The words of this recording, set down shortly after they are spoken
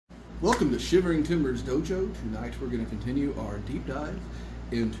Welcome to Shivering Timbers Dojo. Tonight we're going to continue our deep dive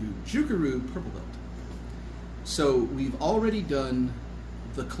into Jukoryu Purple Belt. So we've already done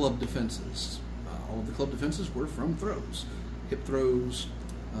the club defenses. All of the club defenses were from throws. Hip throws,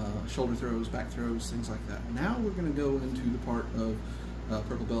 shoulder throws, back throws, things like that. Now we're going to go into the part of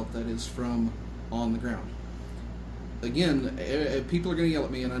Purple Belt that is from on the ground. Again, people are going to yell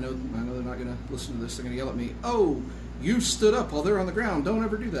at me, and I know they're not going to listen to this. They're going to yell at me, "Oh, you stood up while they're on the ground. Don't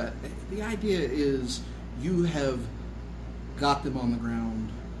ever do that." The idea is you have got them on the ground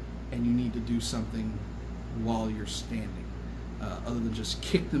and you need to do something while you're standing, other than just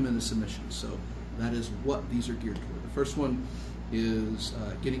kick them into submission. So that is what these are geared toward. The first one is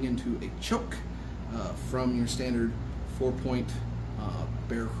getting into a choke from your standard 4-point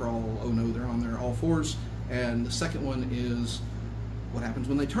bear crawl. Oh no, they're on their all fours. And the second one is what happens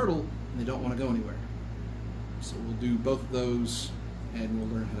when they turtle and they don't want to go anywhere. So we'll do both of those, and we'll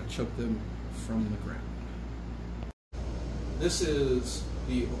learn how to choke them from the ground. This is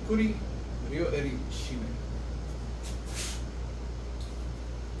the Okuri shime.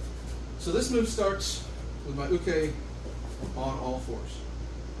 So this move starts with my uke on all fours.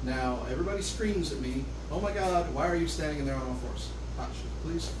 Now everybody screams at me, "Oh my God, why are you standing there on all fours?"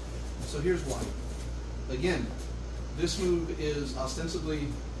 Please. So here's why. Again, this move is ostensibly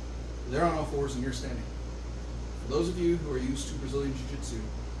they're on all fours and you're standing. For those of you who are used to Brazilian Jiu-Jitsu,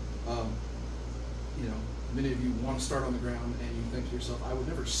 many of you want to start on the ground and you think to yourself, "I would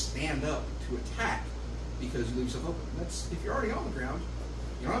never stand up to attack," because you leave yourself open. That's if you're already on the ground,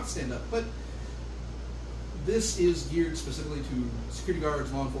 you don't have to stand up. But this is geared specifically to security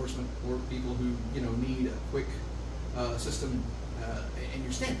guards, law enforcement, or people who need a quick system, and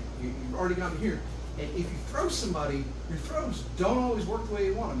you're standing. You've already gotten here. And if you throw somebody, your throws don't always work the way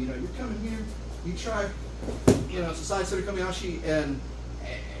you want them. You're coming here, you try, it's a side setter kobayashi, and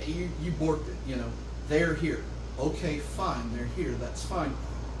you borked it. They're here. Okay, fine, they're here. That's fine.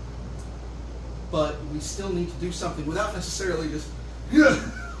 But we still need to do something without necessarily just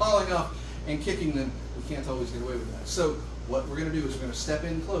falling off and kicking them. We can't always get away with that. So what we're going to do is we're going to step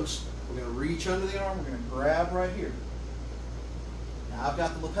in close. We're going to reach under the arm. We're going to grab right here. Now I've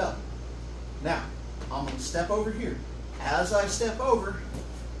got the lapel. Now, I'm going to step over here. As I step over,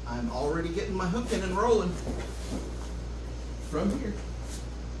 I'm already getting my hook in and rolling from here.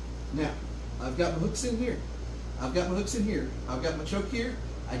 Now, I've got my hooks in here. I've got my hooks in here. I've got my choke here.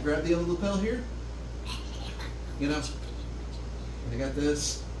 I grab the other lapel here. And I got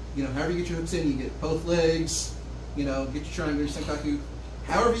this. However you get your hooks in, you get both legs, get your triangle, your senkaku.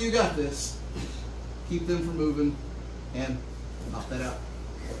 However you got this, keep them from moving and pop that out.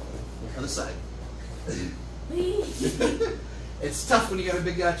 Other side. It's tough when you got a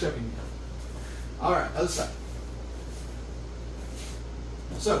big guy choking you. All right, other side.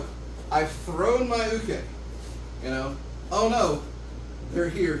 So I've thrown my uke. Oh no, they're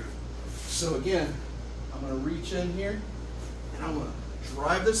here. So again, I'm going to reach in here and I'm going to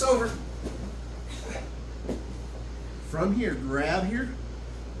drive this over. From here, grab here,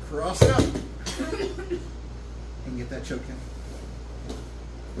 cross it up, and get that choke in.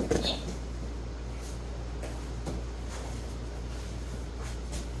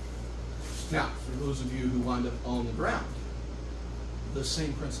 Now, for those of you who wind up on the ground, the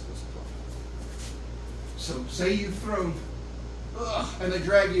same principles apply. So, say you've thrown, and they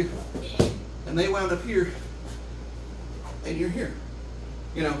drag you, and they wound up here, and you're here.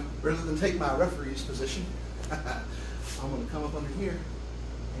 Rather than take my referee's position, I'm going to come up under here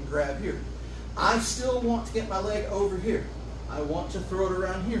and grab here. I still want to get my leg over here. I want to throw it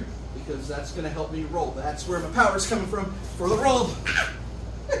around here because that's going to help me roll. That's where my power is coming from for the roll.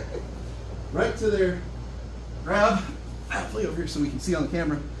 Right to there. Grab. Play over here so we can see on the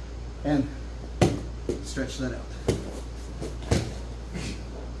camera and stretch that out.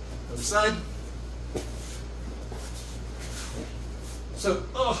 Other side. So,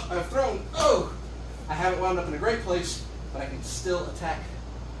 I've thrown. I haven't wound up in a great place, but I can still attack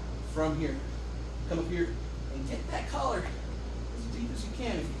from here. Come up here and get that collar as deep as you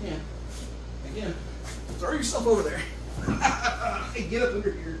can if you can. Again, throw yourself over there. And get up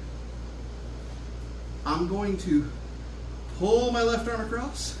under here. I'm going to pull my left arm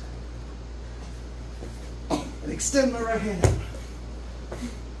across and extend my right hand out.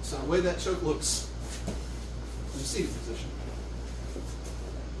 So the way that choke looks in the seated position.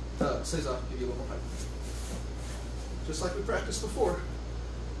 Cesar, give you a little height. Just like we practiced before,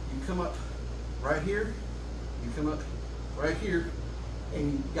 you come up right here, you come up right here,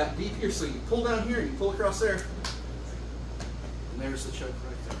 and you got deep here, so you pull down here and you pull across there, and there's the choke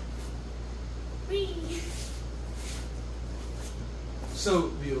right there. So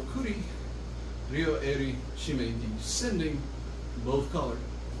the Okuri, Ryo, Eri, Shime, descending, both color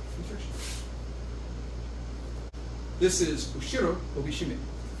constriction. This is ushiro, obi, shime.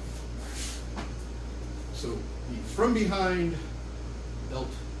 So the from behind belt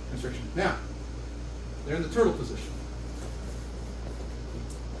constriction. Now, they're in the turtle position.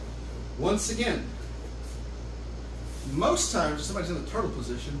 Once again, most times if somebody's in the turtle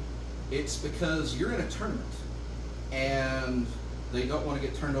position, it's because you're in a tournament and they don't want to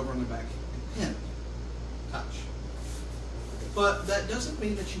get turned over on their back and pinned. Touch. But that doesn't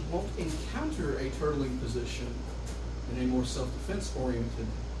mean that you won't encounter a turtling position in a more self-defense oriented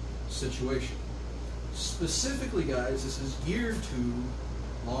situation. Specifically, guys, this is geared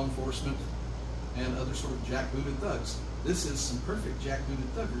to law enforcement and other sort of jackbooted thugs. This is some perfect jackbooted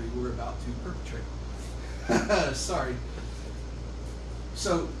thuggery we're about to perpetrate. Sorry.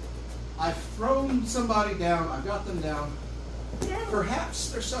 So, I've thrown somebody down, I've got them down.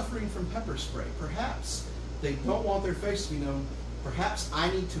 Perhaps they're suffering from pepper spray. Perhaps they don't want their face to be known. Perhaps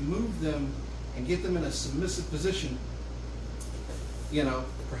I need to move them and get them in a submissive position. You know,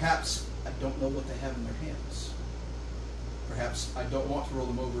 perhaps I don't know what they have in their hands. Perhaps I don't want to roll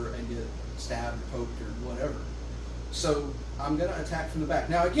them over and get stabbed or poked or whatever. So I'm going to attack from the back.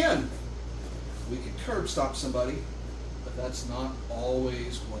 Now again, we could curb stomp somebody, but that's not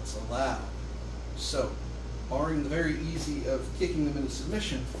always what's allowed. So, barring the very easy of kicking them into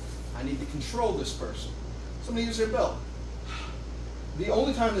submission, I need to control this person. So I'm going to use their belt. The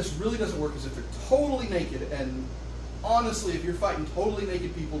only time this really doesn't work is if they're totally naked, and honestly, if you're fighting totally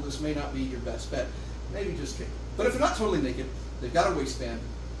naked people, this may not be your best bet. Maybe just kick. But if they're not totally naked, they've got a waistband,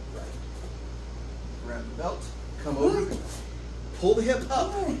 right. Grab the belt, come over, pull the hip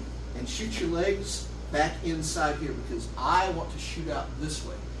up, and shoot your legs back inside here, because I want to shoot out this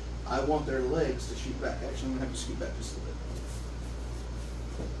way. I want their legs to shoot back. Actually, I'm going to have to scoot back just a little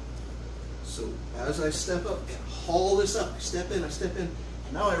bit. So as I step up and haul this up, I step in, and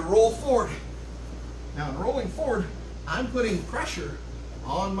now I roll forward. Now in rolling forward, I'm putting pressure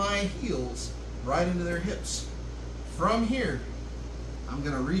on my heels right into their hips. From here, I'm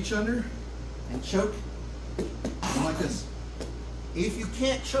going to reach under and choke like this. If you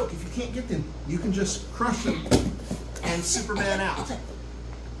can't choke, if you can't get them, you can just crush them and Superman out.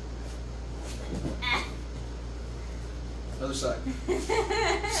 Other side.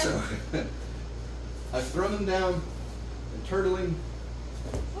 So, I've thrown them down, they're turtling.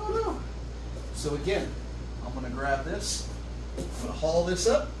 Oh no. So again, I'm going to grab this, I'm going to haul this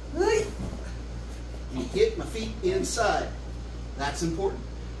up, and hit my feet inside. That's important,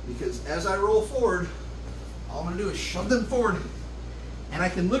 because as I roll forward, all I'm going to do is shove them forward, and I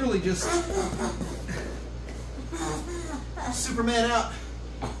can literally just Superman out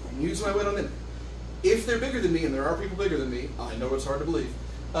and use my weight on them. If they're bigger than me, and there are people bigger than me, I know it's hard to believe,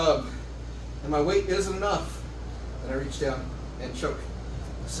 and my weight isn't enough, then I reach down and choke.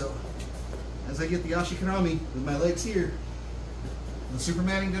 So, as I get the Ashikarami with my legs here, the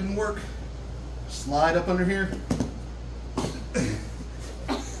Supermaning didn't work, slide up under here,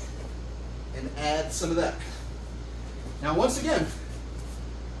 and add some of that. Now once again,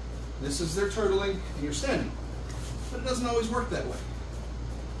 this is their turtling and you're standing, but it doesn't always work that way.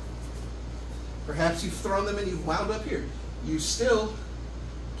 Perhaps you've thrown them and you've wound up here. You still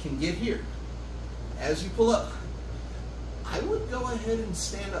can get here. As you pull up, I would go ahead and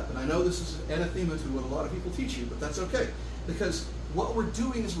stand up. And I know this is anathema to what a lot of people teach you, but that's okay. Because what we're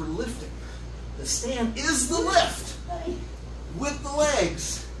doing is we're lifting. The stand is the lift with the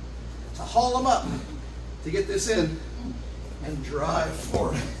legs to haul them up, to get this in and drive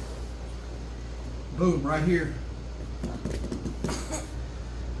forward. Boom, right here.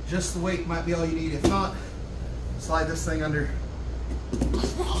 Just the weight might be all you need. If not, slide this thing under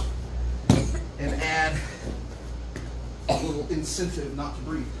and add a little incentive not to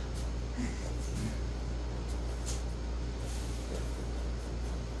breathe.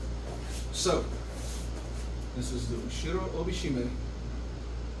 So, this is the ushiro, obi, shime,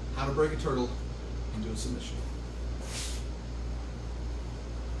 how to break a turtle into a submission.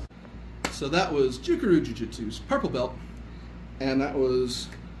 So that was Jukoryu Jiu-Jitsu's purple belt, and that was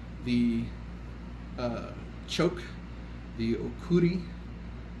the choke, the Okuri,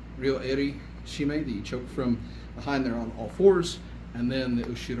 Ryo, Eri, shime, the choke from behind there on all fours, and then the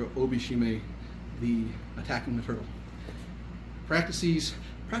ushiro, obi, shime, the attacking the turtle. Practice these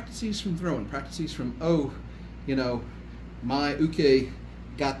from throwing, practice these from, oh, you know, my uke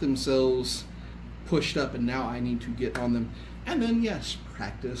got themselves pushed up and now I need to get on them. And then, yes,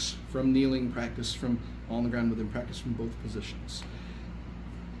 practice from kneeling, practice from on the ground with them, practice from both positions.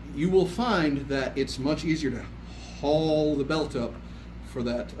 You will find that it's much easier to haul the belt up for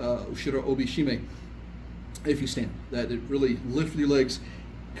that ushiro obi shime if you stand. That it really lift your legs,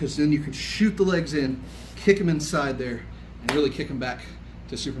 because then you can shoot the legs in, kick them inside there, and really kick them back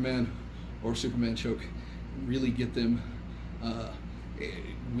to Superman or Superman choke. Really get them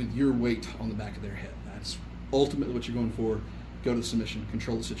with your weight on the back of their head. That's ultimately what you're going for. Go to the submission,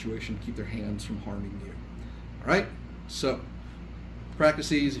 control the situation, keep their hands from harming you. All right? So, practice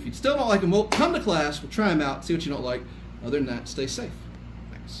these. If you still don't like them, well, come to class. We'll try them out, see what you don't like. Other than that, stay safe.